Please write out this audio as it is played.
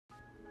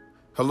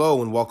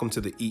Hello and welcome to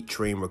the Eat,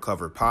 Train,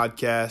 Recover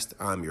podcast.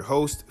 I'm your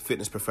host,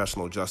 fitness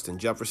professional Justin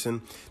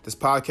Jefferson. This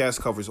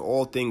podcast covers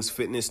all things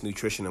fitness,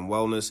 nutrition, and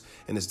wellness,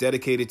 and is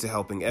dedicated to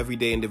helping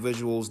everyday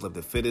individuals live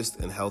the fittest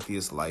and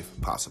healthiest life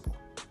possible.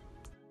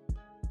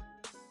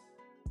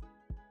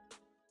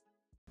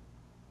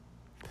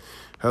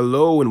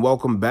 Hello and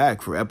welcome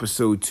back for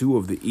episode 2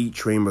 of the Eat,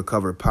 Train,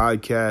 Recover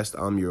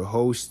podcast. I'm your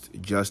host,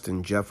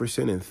 Justin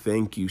Jefferson, and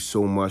thank you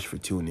so much for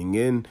tuning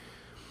in.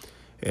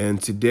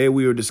 And today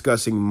we are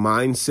discussing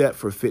mindset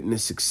for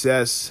fitness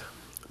success.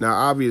 Now,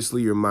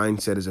 obviously, your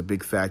mindset is a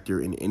big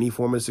factor in any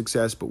form of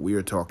success, but we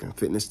are talking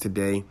fitness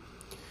today.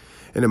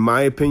 And in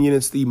my opinion,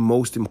 it's the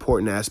most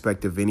important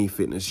aspect of any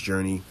fitness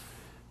journey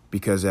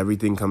because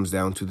everything comes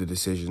down to the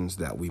decisions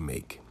that we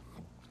make.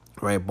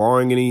 Right?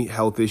 Barring any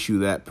health issue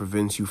that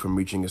prevents you from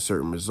reaching a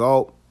certain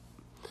result,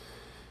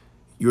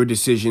 your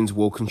decisions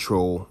will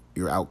control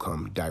your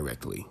outcome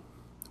directly.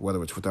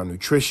 Whether it's with our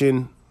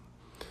nutrition,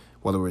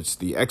 whether it's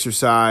the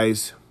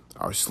exercise,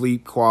 our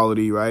sleep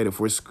quality, right?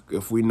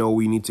 If we know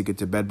we need to get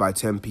to bed by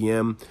 10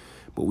 p.m.,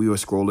 but we were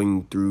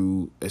scrolling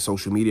through a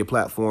social media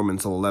platform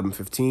until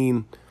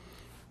 11:15,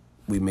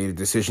 we made a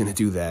decision to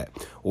do that.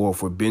 Or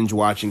if we're binge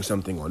watching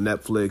something on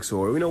Netflix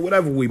or,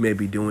 whatever we may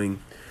be doing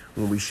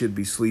when we should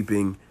be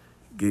sleeping,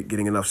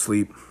 getting enough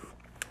sleep,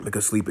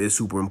 because sleep is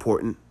super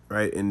important,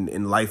 right?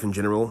 In life in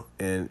general,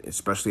 and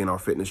especially in our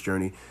fitness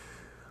journey.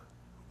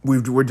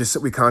 We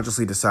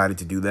consciously decided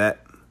to do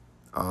that.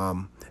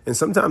 And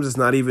sometimes it's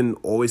not even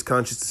always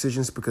conscious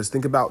decisions because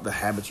think about the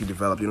habits you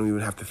develop. You don't even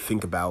have to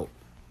think about,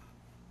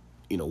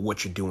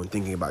 what you're doing,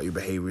 thinking about your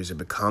behaviors. It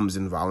becomes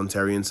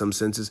involuntary in some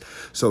senses.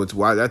 So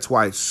that's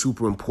why it's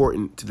super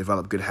important to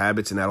develop good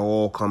habits. And that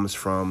all comes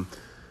from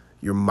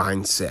your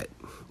mindset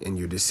and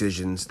your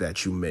decisions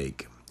that you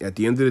make. At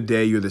the end of the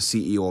day, you're the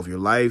CEO of your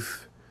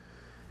life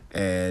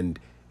and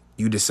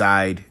you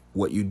decide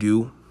what you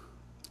do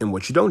and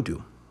what you don't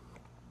do.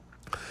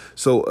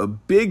 So a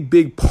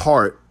big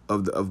part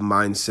of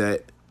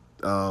mindset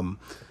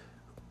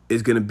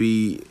is going to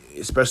be,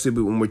 especially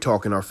when we're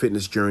talking our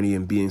fitness journey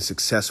and being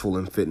successful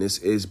in fitness,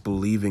 is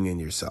believing in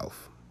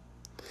yourself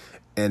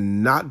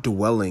and not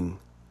dwelling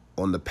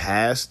on the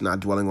past,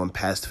 not dwelling on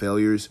past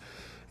failures,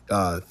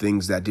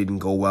 things that didn't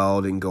go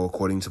well, didn't go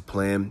according to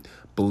plan.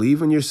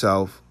 Believe in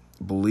yourself,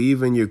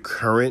 believe in your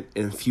current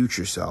and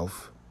future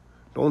self.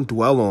 Don't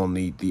dwell on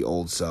the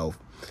old self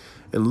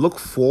and look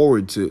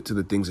forward to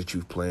the things that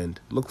you've planned.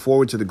 Look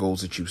forward to the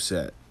goals that you've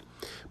set.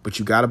 But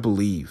you got to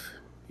believe.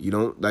 You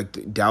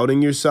don't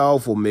doubting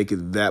yourself will make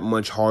it that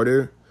much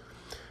harder.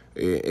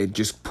 It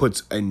just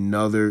puts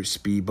another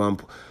speed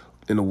bump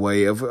in the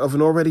way of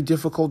an already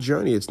difficult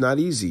journey. It's not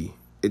easy.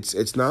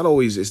 It's not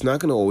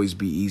going to always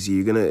be easy.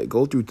 You're going to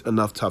go through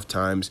enough tough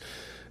times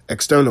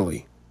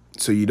externally.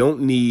 So you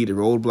don't need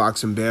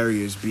roadblocks and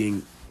barriers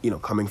being,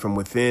 coming from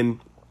within,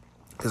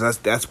 because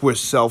that's where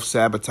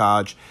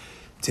self-sabotage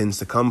tends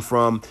to come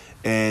from.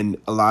 And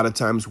a lot of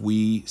times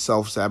we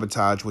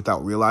self-sabotage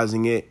without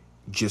realizing it,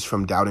 just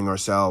from doubting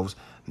ourselves,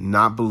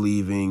 not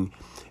believing,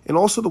 and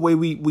also the way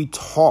we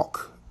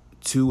talk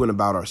to and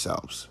about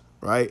ourselves,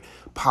 right?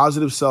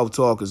 Positive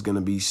self-talk is going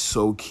to be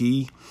so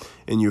key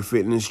in your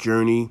fitness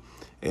journey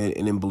and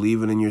in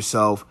believing in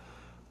yourself,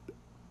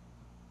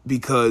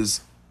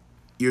 because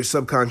your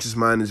subconscious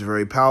mind is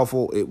very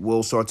powerful. It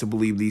will start to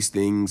believe these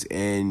things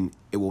and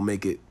it will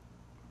make it,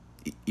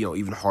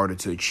 even harder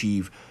to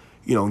achieve,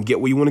 and get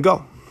where you want to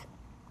go.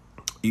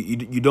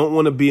 You don't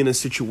want to be in a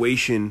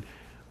situation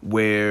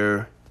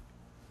where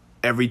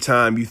every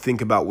time you think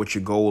about what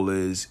your goal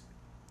is,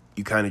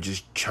 you kind of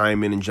just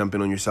chime in and jump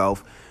in on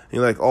yourself. And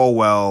you're like, oh,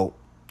 well,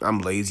 I'm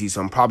lazy,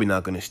 so I'm probably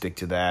not going to stick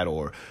to that.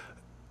 Or,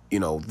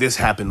 this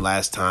happened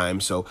last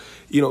time. So,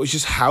 it's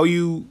just how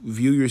you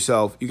view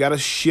yourself. You got to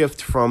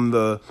shift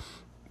from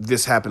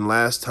this happened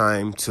last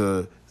time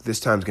to this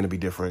time's going to be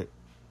different.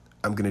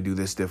 I'm going to do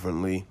this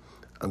differently.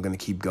 I'm going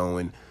to keep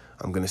going.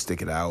 I'm going to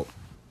stick it out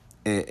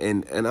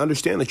and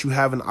understand that you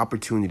have an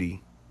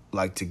opportunity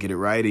to get it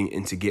right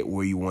and to get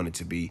where you want it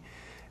to be.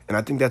 And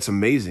I think that's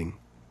amazing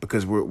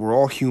because we're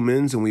all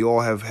humans and we all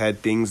have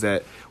had things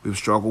that we've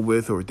struggled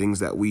with or things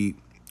that we,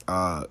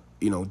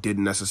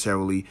 didn't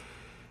necessarily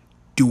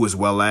do as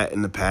well at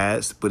in the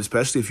past. But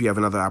especially if you have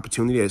another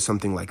opportunity at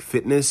something like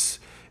fitness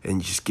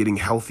and just getting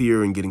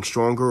healthier and getting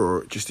stronger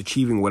or just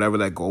achieving whatever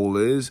that goal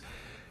is,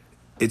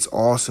 it's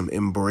awesome.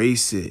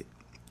 Embrace it.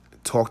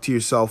 Talk to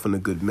yourself in a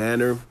good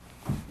manner.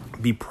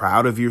 Be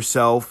proud of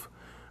yourself,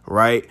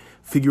 right?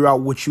 Figure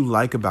out what you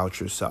like about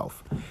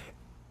yourself.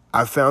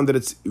 I found that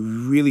it's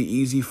really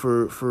easy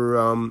for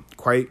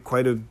quite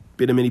a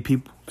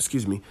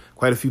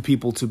few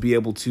people to be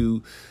able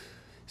to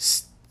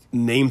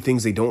name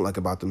things they don't like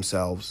about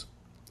themselves.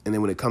 And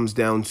then when it comes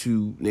down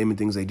to naming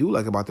things they do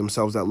like about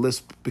themselves, that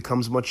list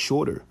becomes much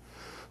shorter.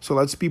 So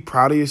let's be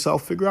proud of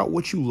yourself. Figure out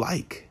what you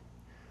like.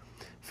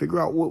 Figure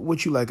out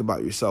what you like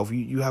about yourself.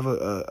 You have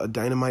a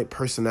dynamite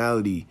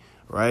personality,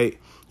 right?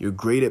 You're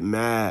great at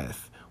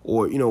math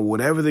or,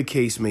 whatever the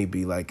case may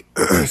be.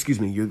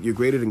 You're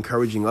great at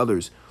encouraging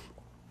others.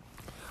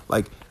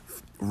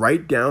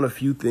 write down a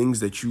few things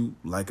that you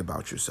like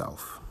about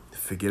yourself.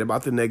 Forget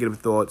about the negative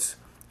thoughts.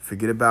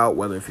 Forget about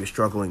whether if you're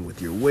struggling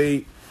with your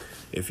weight,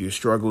 if you're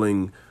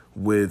struggling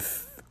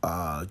with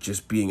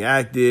just being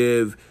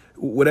active,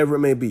 whatever it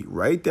may be.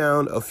 Write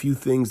down a few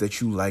things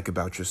that you like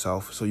about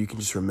yourself so you can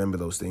just remember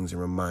those things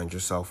and remind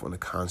yourself on a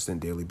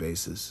constant daily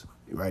basis,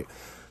 right?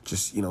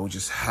 Just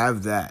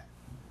have that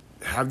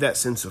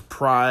sense of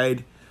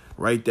pride.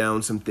 Write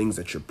down some things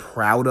that you're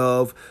proud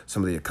of,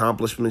 some of the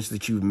accomplishments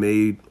that you've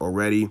made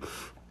already.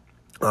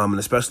 And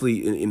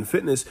especially in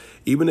fitness,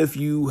 even if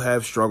you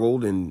have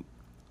struggled and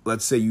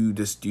let's say you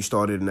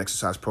started an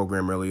exercise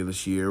program earlier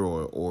this year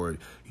or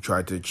you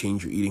tried to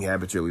change your eating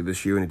habits earlier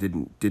this year and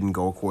it didn't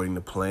go according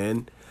to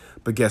plan.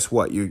 But guess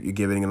what? You're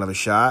giving it another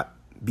shot.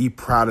 Be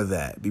proud of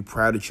that. Be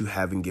proud that you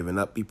haven't given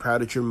up. Be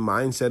proud that your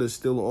mindset is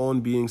still on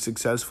being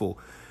successful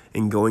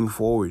and going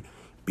forward.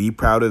 Be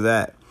proud of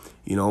that.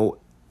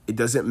 It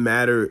doesn't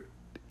matter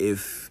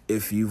if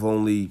you've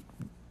only,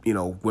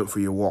 went for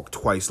your walk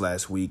twice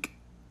last week.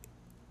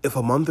 If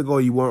a month ago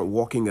you weren't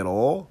walking at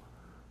all,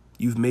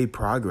 you've made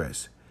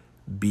progress.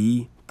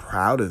 Be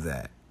proud of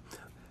that.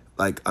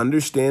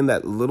 Understand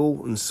that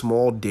little and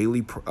small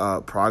daily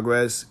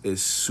progress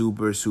is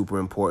super, super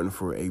important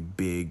for a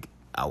big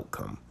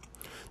outcome.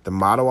 The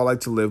motto I like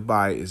to live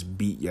by is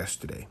beat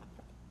yesterday.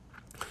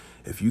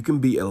 If you can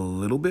be a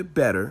little bit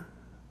better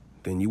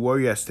than you were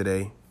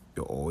yesterday,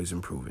 you're always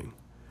improving.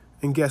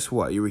 And guess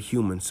what? You're a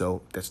human,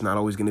 so that's not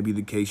always going to be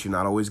the case. You're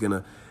not always going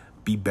to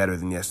be better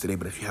than yesterday.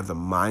 But if you have the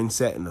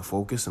mindset and the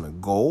focus and a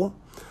goal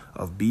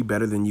of be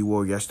better than you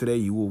were yesterday,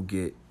 you will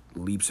get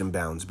leaps and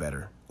bounds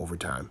better over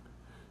time.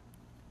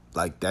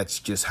 That's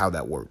just how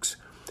that works.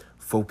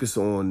 Focus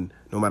on,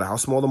 no matter how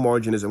small the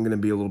margin is, I'm going to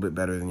be a little bit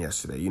better than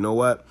yesterday. You know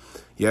what?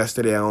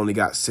 Yesterday I only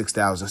got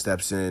 6,000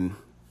 steps in.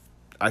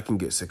 I can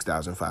get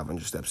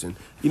 6,500 steps in.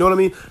 You know what I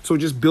mean? So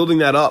just building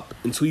that up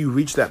until you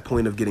reach that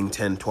point of getting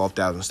 10,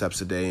 12,000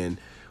 steps a day and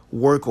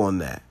work on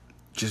that.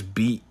 Just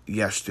beat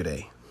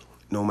yesterday,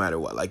 no matter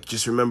what.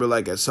 Just remember,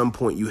 at some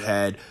point you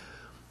had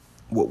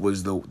what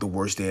was the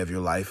worst day of your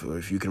life, or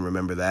if you can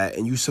remember that,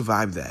 and you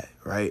survived that,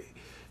 right?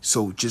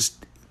 So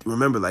just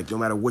remember, no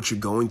matter what you're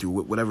going through,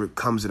 whatever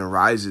comes and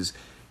arises,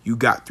 you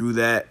got through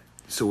that.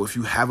 So if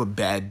you have a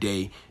bad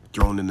day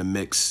thrown in the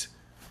mix,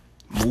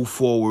 move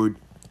forward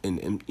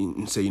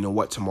and say, you know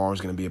what, tomorrow's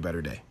going to be a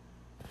better day.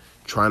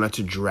 Try not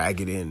to drag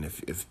it in.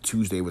 If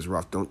Tuesday was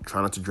rough,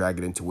 try not to drag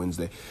it into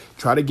Wednesday.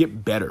 Try to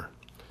get better.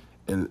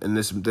 And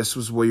this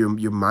was where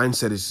your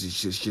mindset is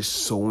just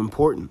so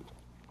important.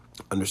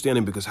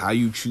 Understanding, because how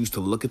you choose to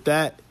look at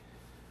that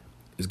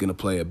is going to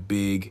play a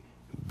big,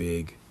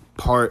 big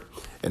part.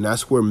 And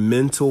that's where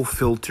mental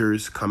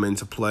filters come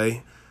into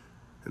play.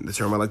 And the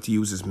term I like to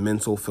use is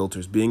mental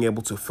filters. Being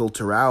able to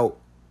filter out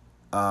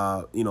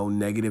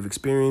negative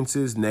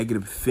experiences,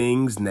 negative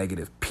things,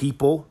 negative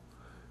people,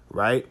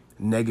 right?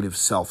 Negative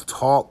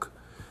self-talk,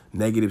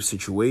 negative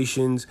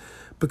situations.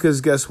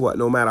 Because guess what?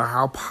 No matter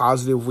how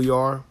positive we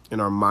are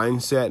in our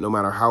mindset, no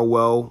matter how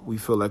well we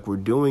feel like we're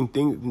doing,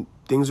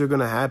 things are going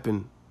to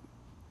happen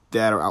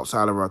that are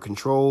outside of our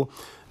control.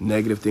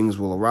 Negative things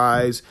will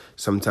arise.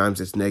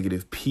 Sometimes it's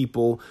negative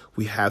people.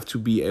 We have to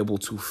be able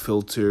to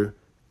filter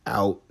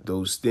out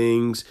those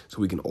things so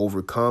we can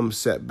overcome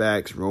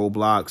setbacks,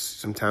 roadblocks.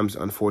 Sometimes,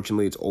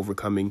 unfortunately, it's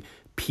overcoming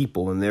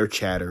people and their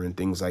chatter and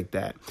things like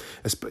that.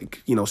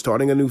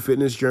 Starting a new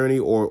fitness journey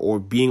or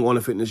being on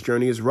a fitness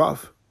journey is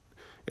rough.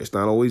 It's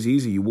not always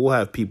easy. You will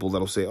have people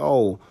that'll say,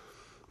 "Oh,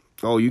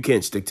 you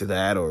can't stick to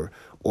that," or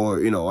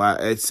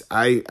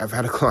I've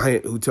had a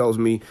client who tells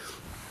me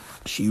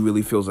she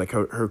really feels like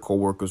her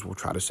coworkers will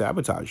try to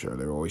sabotage her.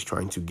 They're always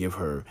trying to give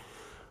her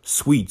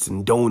sweets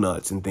and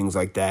donuts and things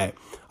like that.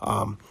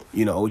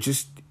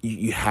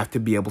 You have to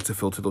be able to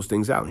filter those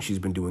things out. And she's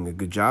been doing a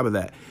good job of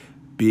that.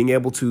 Being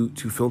able to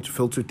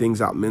filter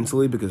things out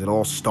mentally, because it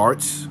all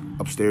starts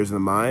upstairs in the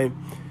mind,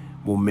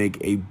 will make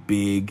a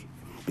big,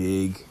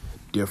 big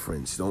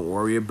difference. Don't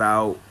worry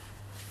about,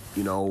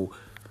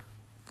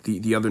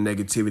 the other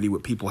negativity,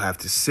 what people have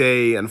to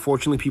say.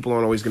 Unfortunately, people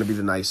aren't always going to be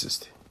the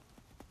nicest,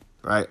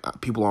 right?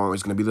 People aren't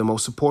always going to be the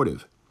most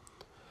supportive.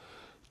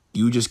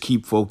 You just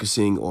keep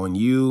focusing on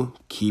you,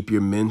 keep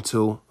your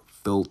mental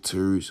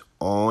filters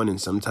on, and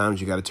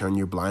sometimes you got to turn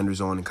your blinders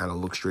on and kind of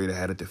look straight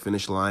ahead at the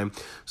finish line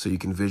so you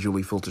can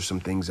visually filter some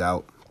things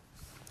out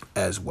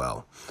as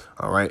well.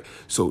 All right,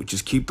 so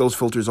just keep those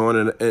filters on,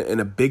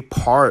 and a big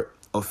part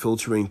of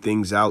filtering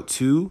things out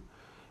too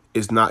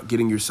is not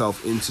getting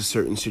yourself into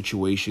certain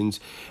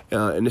situations,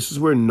 and this is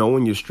where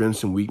knowing your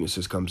strengths and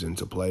weaknesses comes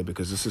into play,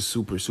 because this is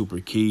super, super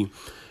key.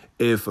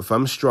 If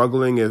I'm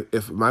struggling,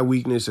 if my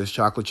weakness is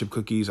chocolate chip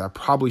cookies, I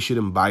probably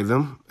shouldn't buy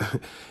them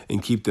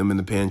and keep them in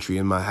the pantry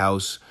in my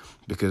house,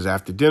 because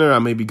after dinner I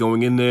may be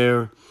going in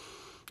there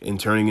and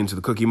turning into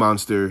the Cookie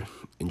Monster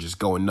and just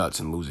going nuts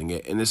and losing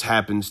it. And this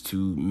happens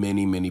to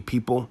many, many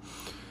people.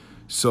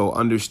 So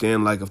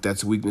understand, if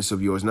that's a weakness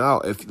of yours.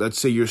 Now, if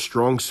let's say your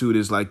strong suit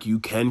is you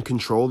can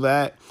control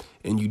that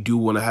and you do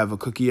want to have a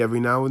cookie every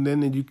now and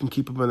then you can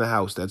keep them in the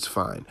house, that's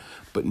fine.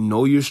 But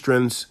know your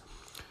strengths.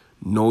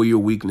 Know your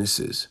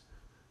weaknesses,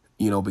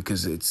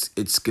 because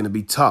it's going to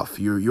be tough.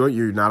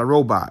 You're not a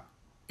robot.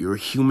 You're a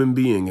human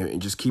being,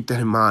 and just keep that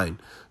in mind.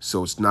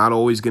 So it's not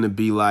always going to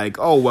be like,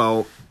 oh,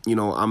 well,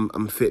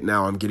 I'm fit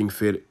now. I'm getting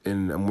fit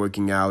and I'm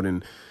working out.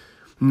 And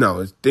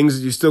no,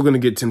 you're still going to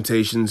get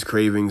temptations,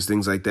 cravings,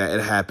 things like that.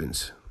 It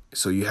happens.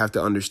 So you have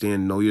to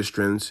understand, know your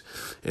strengths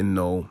and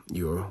know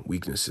your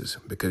weaknesses,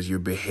 because your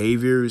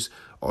behaviors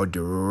are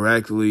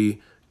directly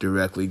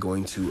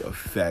going to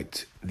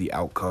affect the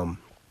outcome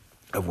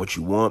of what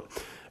you want.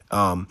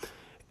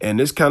 And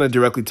this kind of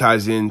directly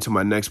ties into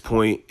my next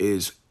point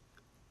is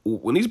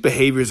when these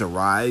behaviors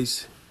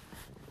arise,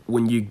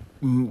 when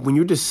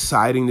you're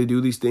deciding to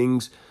do these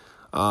things,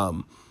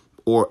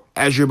 or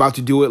as you're about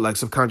to do it, like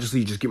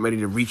subconsciously just getting ready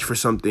to reach for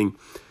something,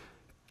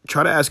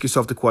 try to ask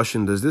yourself the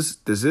question, does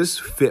this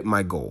fit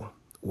my goal?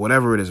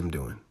 Whatever it is I'm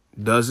doing,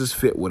 does this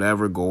fit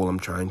whatever goal I'm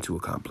trying to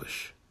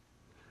accomplish?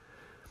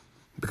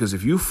 Because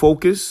if you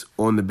focus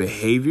on the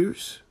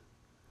behaviors,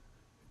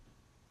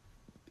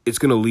 it's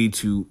going to lead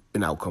to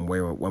an outcome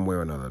one way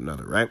or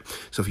another, right?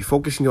 So if you're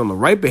focusing on the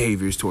right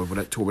behaviors toward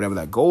whatever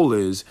that goal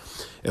is,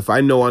 if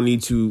I know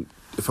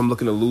if I'm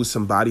looking to lose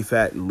some body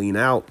fat and lean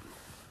out,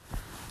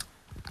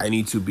 I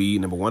need to be,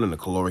 number one, in a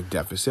caloric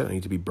deficit. I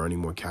need to be burning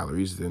more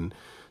calories than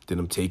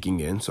I'm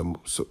taking in, so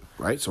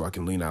I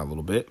can lean out a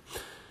little bit.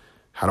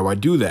 How do I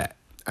do that?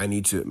 I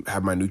need to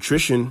have my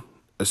nutrition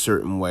a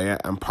certain way.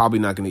 I'm probably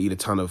not going to eat a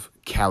ton of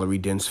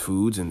calorie-dense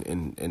foods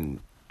and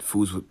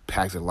foods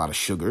packed with a lot of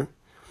sugar.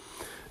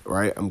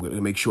 Right, I'm going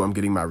to make sure I'm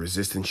getting my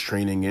resistance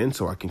training in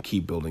so I can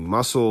keep building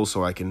muscle,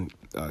 so I can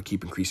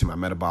keep increasing my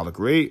metabolic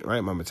rate,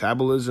 right, my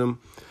metabolism.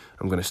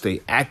 I'm going to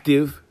stay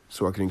active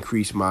so I can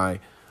increase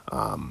my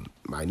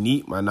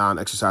NEAT, my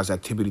non-exercise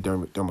activity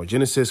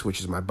thermogenesis,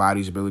 which is my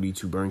body's ability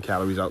to burn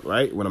calories out,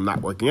 right, when I'm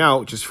not working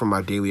out, just from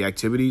my daily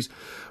activities,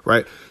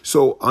 right?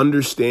 So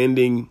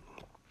understanding,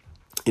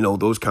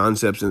 those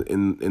concepts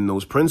and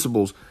those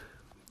principles,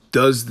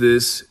 does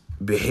this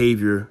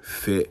behavior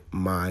fit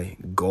my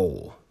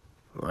goal?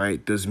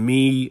 Right? Does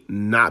me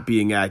not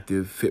being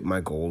active fit my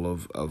goal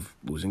of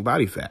losing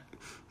body fat?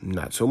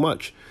 Not so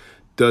much.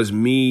 Does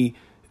me,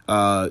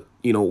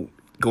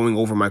 going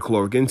over my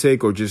caloric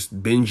intake, or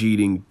just binge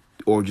eating,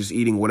 or just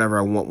eating whatever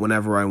I want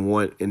whenever I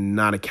want and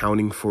not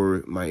accounting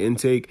for my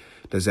intake,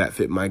 does that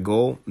fit my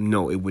goal?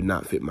 No, it would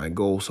not fit my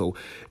goal. So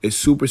it's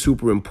super,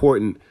 super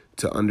important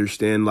to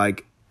understand,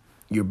 like,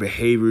 your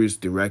behaviors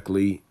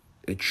directly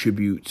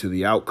attribute to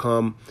the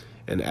outcome,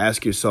 and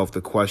ask yourself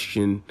the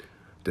question,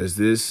 does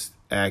this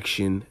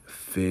action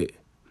fit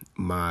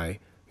my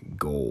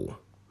goal?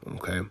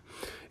 Okay.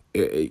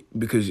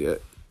 Because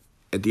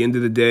at the end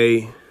of the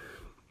day,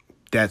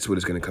 that's what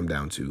it's going to come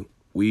down to.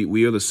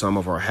 We are the sum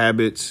of our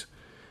habits,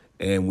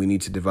 and we need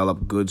to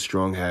develop good,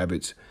 strong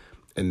habits,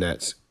 and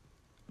that's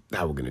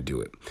how we're going to do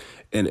it.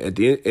 And at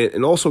the end,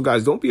 and also,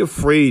 guys, don't be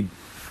afraid.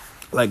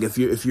 Like, if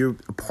you're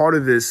a part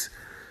of this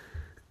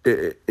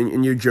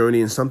in your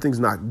journey and something's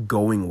not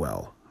going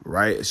well,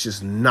 right? It's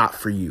just not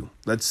for you.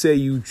 Let's say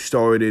you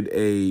started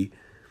a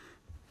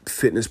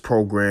fitness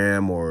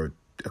program or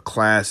a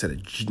class at a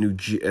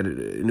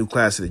new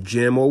class at a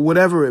gym, or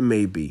whatever it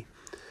may be.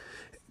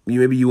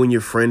 Maybe you and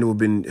your friend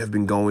have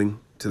been going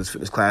to this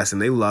fitness class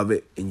and they love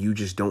it, and you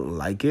just don't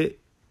like it.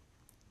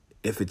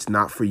 If it's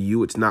not for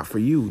you, it's not for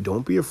you.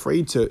 Don't be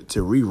afraid to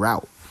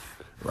reroute,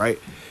 right?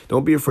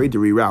 Don't be afraid to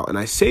reroute. And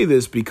I say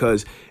this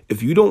because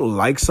if you don't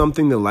like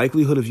something, the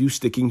likelihood of you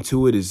sticking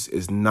to it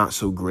is not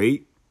so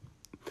great.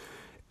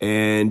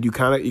 And you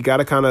got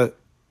to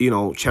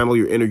channel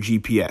your inner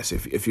GPS.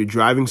 If you're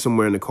driving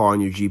somewhere in the car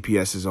and your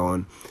GPS is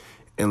on,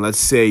 and let's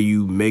say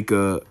you make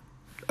a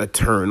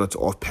turn that's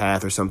off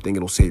path or something,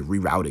 it'll say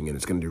rerouting, and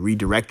it's going to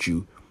redirect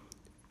you,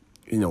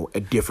 a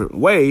different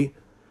way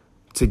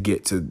to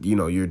get to,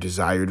 your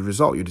desired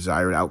result, your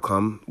desired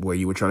outcome, where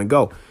you were trying to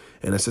go.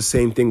 And it's the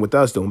same thing with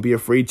us. Don't be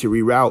afraid to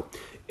reroute.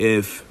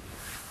 If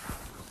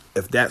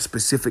that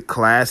specific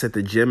class at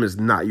the gym is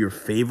not your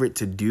favorite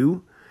to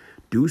do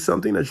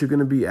something that you're going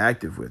to be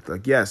active with.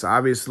 Like, yes,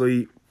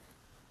 obviously,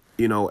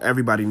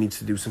 everybody needs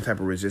to do some type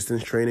of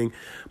resistance training,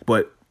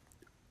 but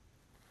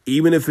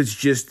even if it's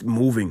just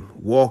moving,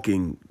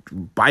 walking,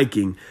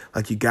 biking,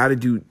 like, you got to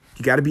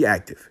be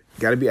active.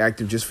 You got to be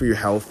active just for your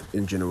health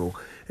in general.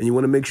 And you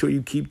want to make sure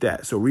you keep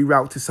that. So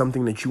reroute to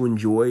something that you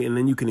enjoy, and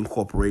then you can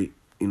incorporate,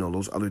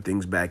 those other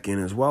things back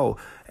in as well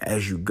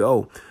as you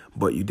go.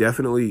 But you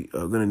definitely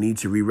are going to need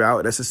to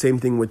reroute. That's the same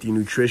thing with your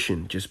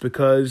nutrition. Just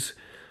because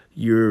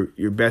your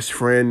best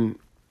friend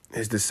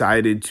has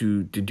decided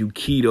to do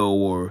keto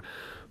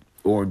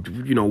or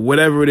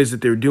whatever it is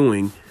that they're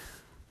doing,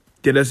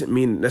 that doesn't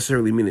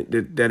necessarily mean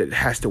that it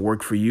has to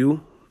work for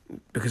you,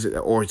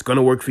 or it's going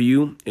to work for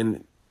you.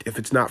 And if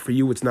it's not for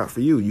you, it's not for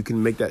you. You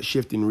can make that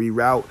shift and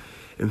reroute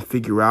and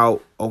figure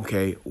out,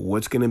 okay,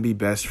 what's going to be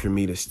best for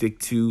me to stick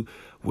to,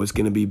 what's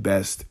going to be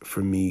best for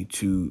me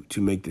to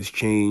make this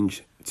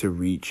change to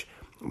reach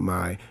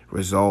my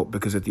result.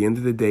 Because at the end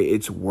of the day,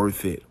 it's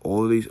worth it.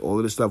 All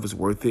of this stuff is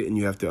worth it, and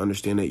you have to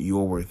understand that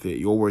you're worth it.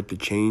 You're worth the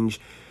change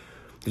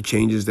the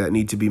changes that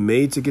need to be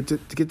made to get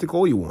the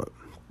goal you want.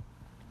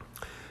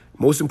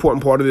 Most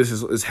important part of this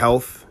is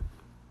health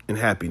and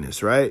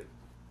happiness, right?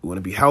 We want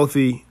to be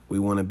healthy. We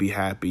want to be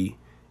happy.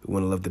 We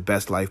want to live the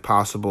best life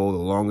possible, the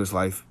longest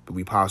life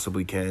we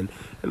possibly can,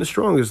 and the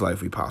strongest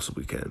life we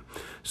possibly can.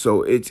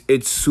 So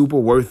it's super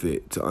worth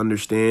it to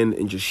understand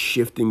and just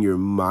shifting your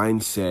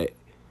mindset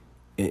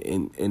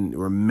and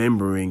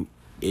remembering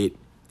it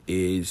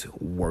is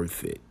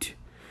worth it.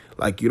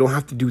 Like, you don't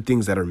have to do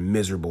things that are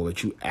miserable,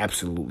 that you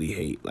absolutely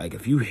hate. Like,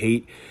 if you're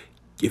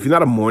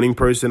not a morning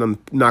person, I'm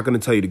not going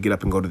to tell you to get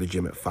up and go to the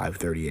gym at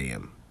 5:30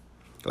 a.m.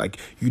 Like,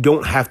 you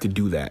don't have to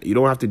do that. You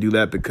don't have to do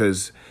that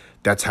because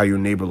that's how your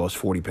neighbor lost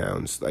 40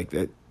 pounds. Like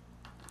that,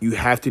 you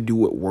have to do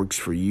what works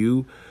for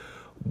you,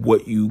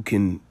 what you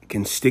can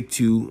stick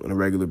to on a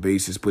regular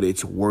basis, but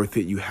it's worth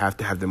it. You have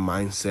to have the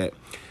mindset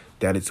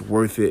that it's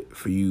worth it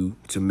for you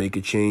to make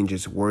a change.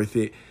 It's worth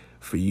it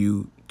for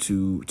you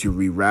to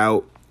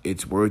reroute.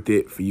 It's worth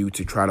it for you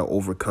to try to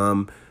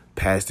overcome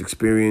past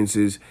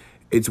experiences.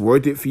 It's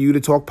worth it for you to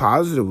talk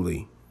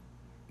positively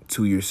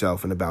to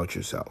yourself and about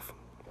yourself.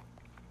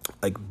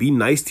 Like, be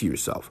nice to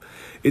yourself.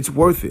 It's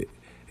worth it.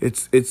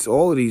 It's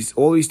all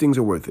these things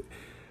are worth it.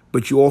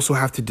 But you also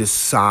have to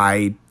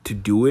decide to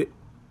do it.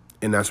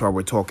 And that's why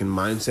we're talking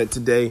mindset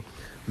today.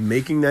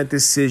 Making that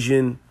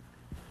decision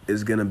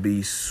is going to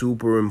be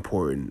super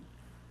important.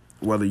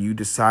 Whether you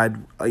decide,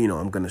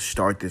 I'm going to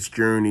start this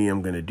journey,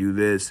 I'm going to do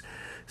this,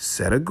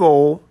 set a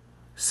goal,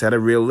 set a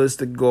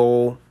realistic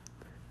goal,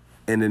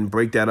 and then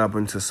break that up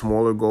into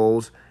smaller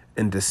goals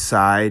and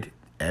decide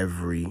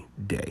every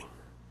day.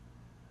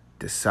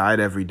 Decide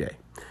every day.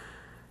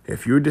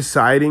 If you're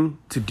deciding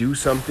to do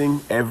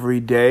something every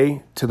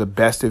day to the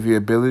best of your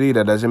ability,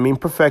 that doesn't mean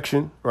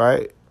perfection,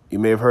 right? You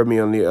may have heard me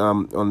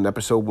on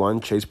episode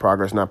 1, chase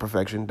progress, not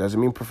perfection. Doesn't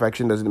mean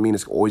perfection. Doesn't mean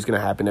it's always going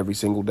to happen every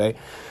single day.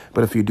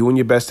 But if you're doing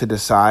your best to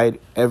decide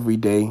every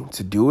day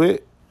to do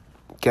it,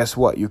 guess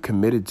what? You're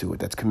committed to it.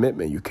 That's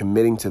commitment. You're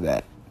committing to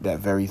that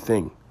very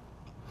thing.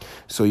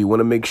 So you want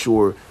to make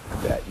sure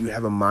that you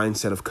have a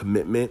mindset of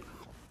commitment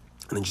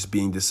and just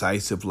being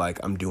decisive, like,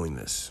 I'm doing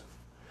this.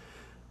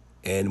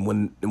 And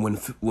when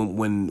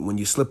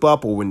you slip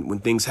up, or when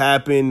things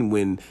happen,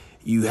 when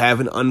you have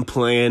an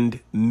unplanned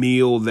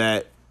meal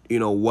that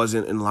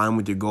wasn't in line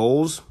with your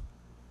goals,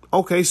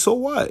 okay, so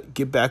what?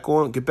 Get back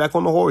on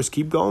the horse.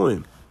 Keep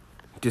going.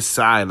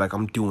 Decide, like,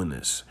 I'm doing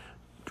this,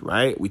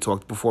 right? We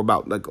talked before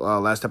about, like,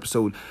 last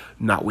episode,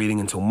 not waiting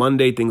until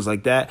Monday, things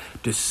like that.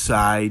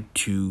 Decide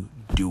to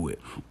do it.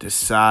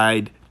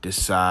 Decide,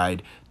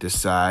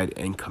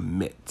 and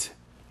commit.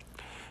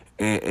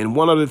 And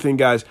one other thing,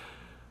 guys,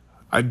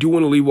 I do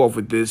want to leave off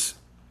with this.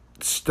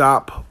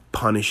 Stop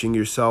punishing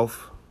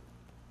yourself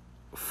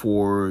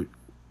for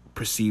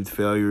perceived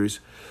failures.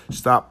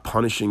 Stop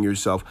punishing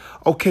yourself.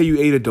 Okay, you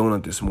ate a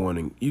donut this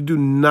morning. You do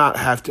not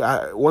have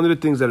to. One of the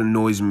things that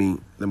annoys me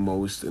the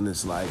most, and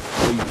it's like,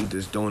 oh, you eat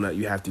this donut,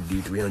 you have to do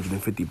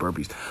 350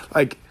 burpees.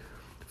 Like,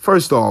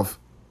 first off,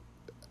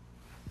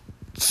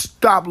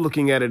 stop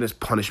looking at it as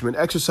punishment.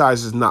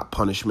 Exercise is not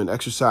punishment.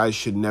 Exercise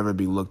should never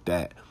be looked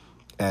at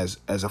as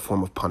a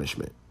form of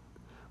punishment.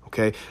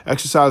 Okay?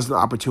 Exercise is an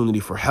opportunity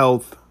for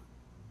health,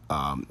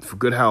 for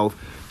good health,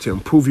 to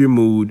improve your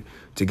mood,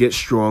 to get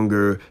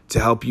stronger, to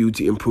help you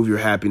to improve your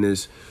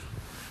happiness,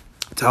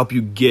 to help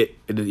you get,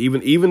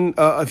 even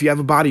if you have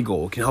a body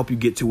goal, it can help you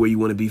get to where you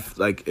want to be,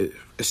 like,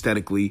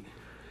 aesthetically.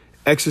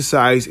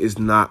 Exercise is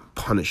not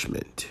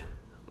punishment.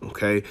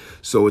 Okay?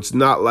 So it's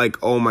not like,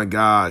 oh my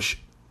gosh,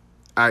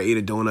 I ate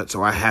a donut,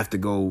 so I have to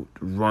go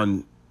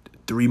run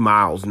 3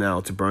 miles now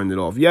to burn it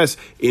off. Yes,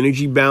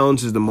 energy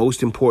balance is the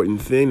most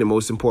important thing, the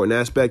most important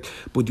aspect,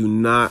 but do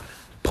not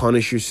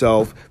punish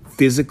yourself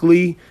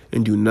physically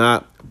and do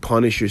not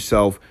punish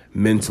yourself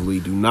mentally.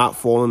 Do not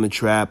fall in the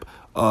trap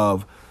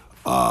of,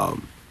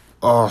 oh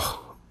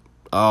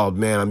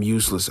man, I'm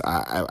useless.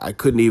 I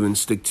couldn't even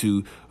stick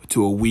to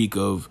a week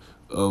of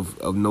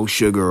no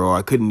sugar, or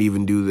I couldn't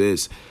even do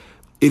this.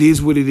 It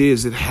is what it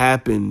is. It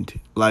happened.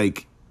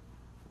 Like,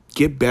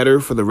 get better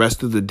for the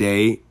rest of the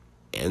day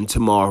and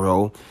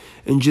tomorrow,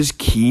 and just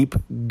keep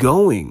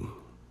going.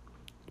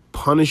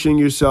 Punishing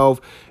yourself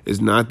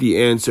is not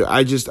the answer.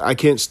 I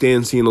can't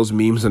stand seeing those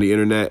memes on the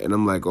internet, and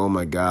I'm like, oh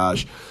my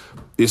gosh,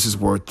 this is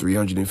worth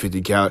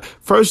 350 calories.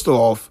 First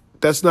off,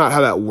 that's not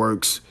how that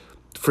works.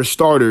 For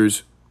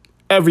starters,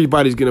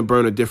 everybody's going to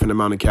burn a different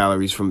amount of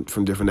calories from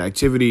different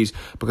activities,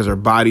 because our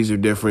bodies are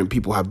different.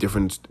 People have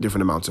different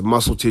amounts of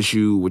muscle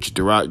tissue, which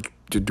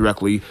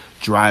directly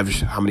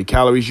drives how many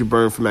calories you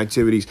burn from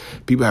activities.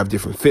 People have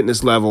different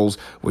fitness levels,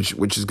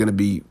 which is going to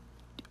be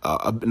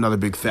another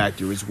big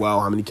factor as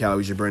well, how many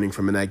calories you're burning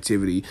from an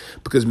activity.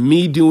 Because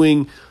me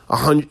doing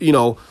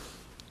 20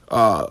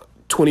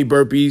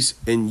 burpees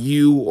and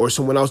you or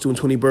someone else doing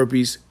 20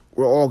 burpees,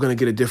 we're all going to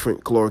get a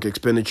different caloric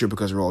expenditure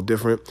because we're all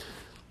different.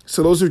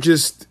 So those are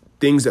just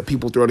things that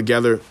people throw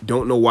together.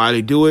 Don't know why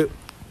they do it.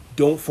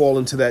 Don't fall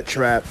into that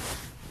trap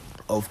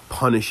of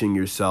punishing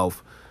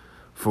yourself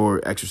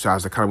for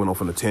exercise. I kind of went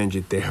off on a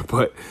tangent there,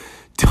 but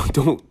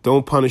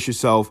don't punish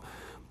yourself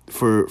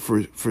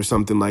for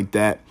something like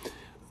that.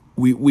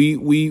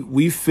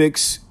 We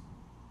fix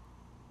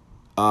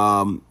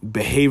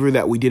behavior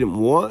that we didn't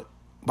want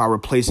by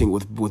replacing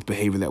with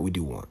behavior that we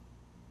do want.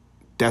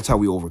 That's how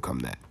we overcome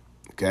that.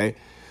 Okay.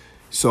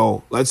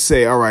 So let's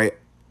say, all right,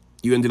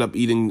 you ended up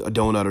eating a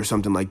donut or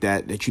something like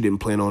that you didn't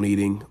plan on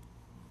eating.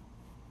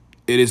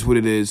 It is what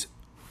it is.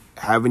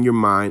 Have in your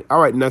mind, all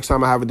right, next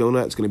time I have a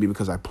donut, it's going to be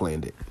because I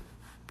planned it.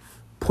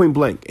 Point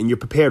blank. And you're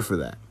prepared for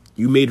that.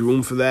 You made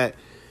room for that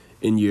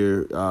in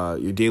your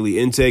daily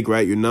intake,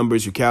 right? Your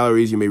numbers, your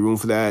calories, you made room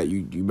for that.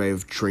 You may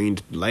have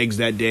trained legs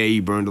that day.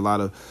 You burned a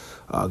lot of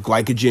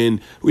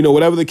glycogen.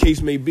 Whatever the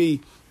case may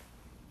be,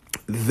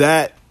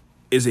 that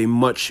is a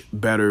much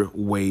better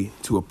way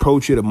to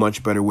approach it, a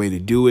much better way to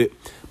do it.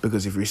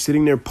 Because if you're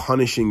sitting there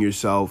punishing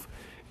yourself,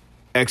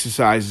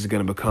 exercise is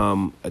going to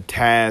become a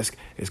task.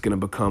 It's going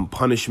to become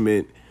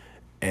punishment.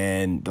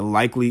 And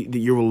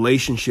your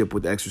relationship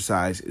with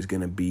exercise is going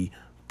to be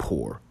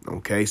poor.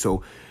 Okay,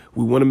 so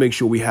we want to make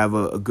sure we have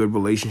a good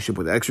relationship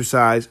with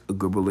exercise, a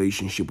good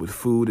relationship with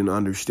food, and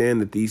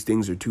understand that these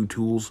things are two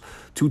tools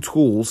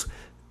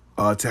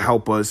to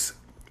help us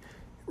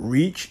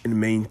reach and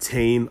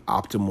maintain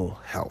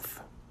optimal health.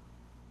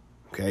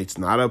 Okay, it's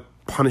not a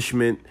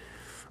punishment.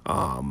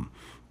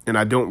 And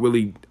I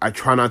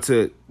try not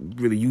to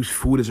really use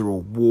food as a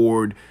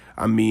reward.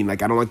 I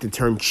don't like the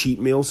term cheat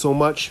meal so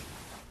much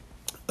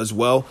as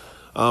well.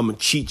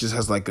 Cheat just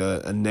has like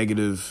a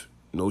negative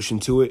notion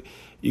to it.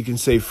 You can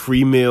say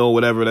free meal,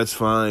 whatever, that's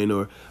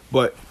fine.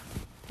 But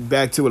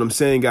back to what I'm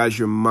saying, guys,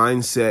 your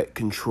mindset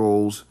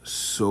controls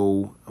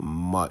so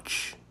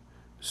much.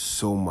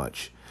 So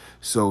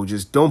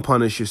just don't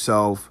punish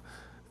yourself.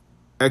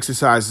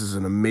 Exercise is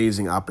an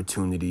amazing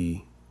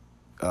opportunity.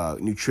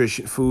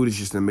 Nutrition, food is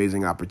just an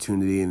amazing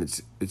opportunity, and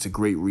it's a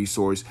great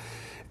resource.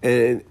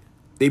 And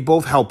they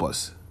both help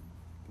us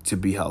to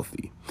be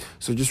healthy.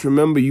 So just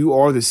remember, you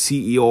are the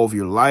CEO of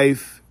your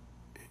life.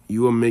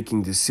 You are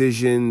making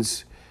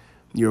decisions.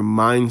 Your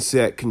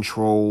mindset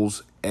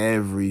controls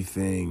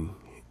everything.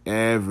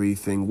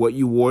 What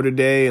you wore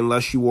today,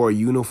 unless you wore a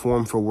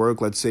uniform for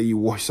work, let's say you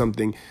wore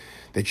something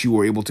that you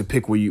were able to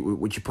pick what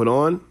you put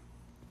on,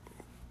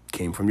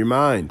 came from your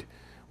mind.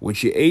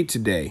 What you ate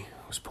today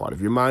was part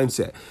of your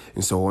mindset,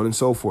 and so on and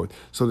so forth.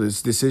 So the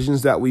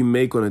decisions that we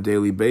make on a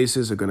daily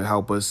basis are going to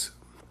help us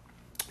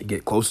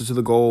get closer to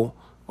the goal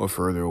or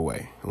further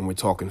away when we're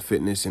talking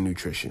fitness and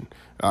nutrition,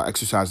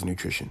 exercise and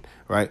nutrition,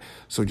 right?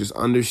 So just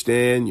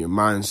understand your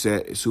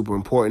mindset is super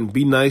important.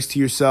 Be nice to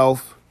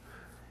yourself.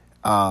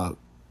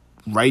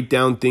 Write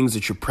down things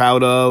that you're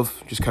proud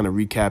of. Just kind of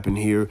recapping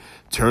here.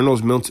 Turn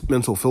those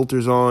mental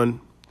filters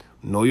on.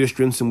 Know your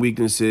strengths and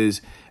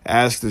weaknesses.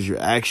 Ask, does your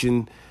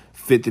action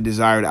fit the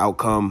desired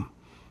outcome?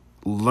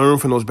 Learn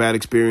from those bad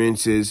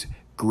experiences.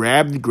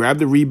 Grab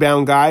the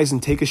rebound, guys,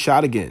 and take a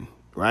shot again,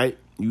 right?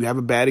 You have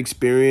a bad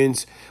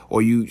experience,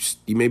 or you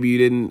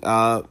didn't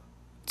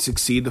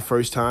succeed the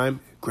first time.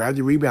 Grab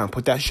the rebound.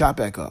 Put that shot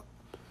back up.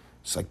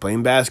 It's like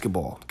playing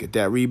basketball. Get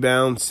that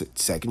rebound.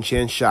 Second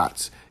chance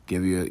shots.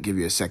 Give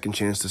you a second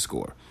chance to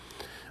score.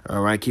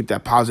 All right. Keep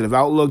that positive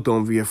outlook.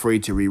 Don't be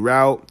afraid to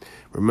reroute.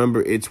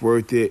 Remember, it's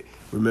worth it.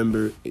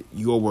 Remember,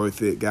 you're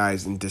worth it,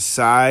 guys. And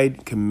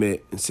decide,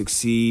 commit, and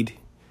succeed,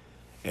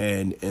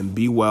 and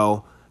be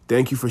well.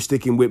 Thank you for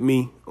sticking with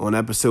me on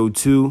episode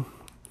 2.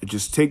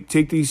 Just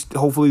take these.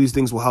 Hopefully, these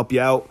things will help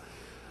you out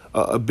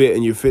a bit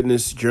in your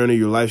fitness journey,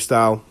 your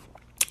lifestyle,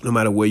 no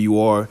matter where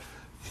you are.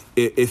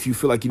 If you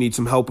feel like you need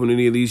some help on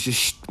any of these,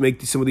 just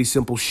make some of these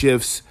simple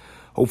shifts,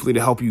 hopefully to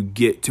help you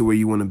get to where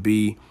you want to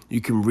be.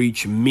 You can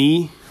reach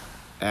me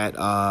at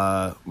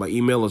my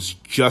email is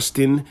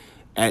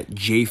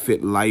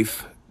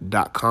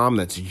justin@jayfitlife.com.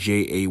 That's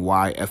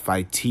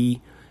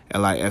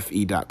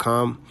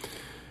JAYFITLIFE.com.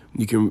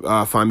 You can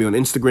find me on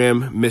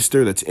Instagram,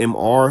 Mr. That's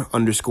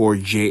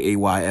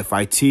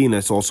MR_JAYFIT. And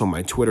that's also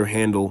my Twitter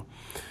handle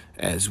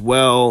as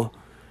well.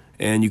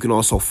 And you can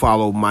also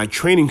follow my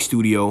training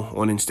studio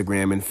on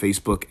Instagram and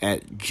Facebook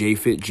at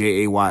JFit,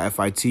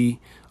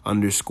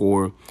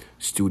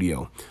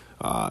 JAYFIT_studio.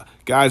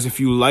 Guys, if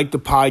you like the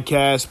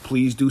podcast,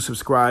 please do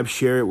subscribe,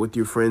 share it with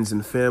your friends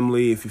and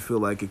family if you feel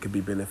like it could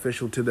be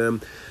beneficial to them.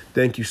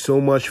 Thank you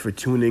so much for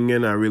tuning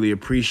in. I really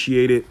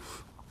appreciate it.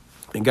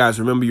 And guys,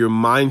 remember, your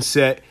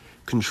mindset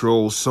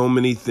controls so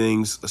many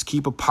things. Let's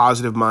keep a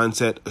positive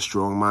mindset, a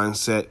strong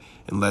mindset,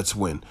 and let's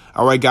win.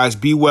 All right, guys,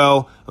 be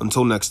well.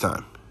 Until next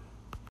time.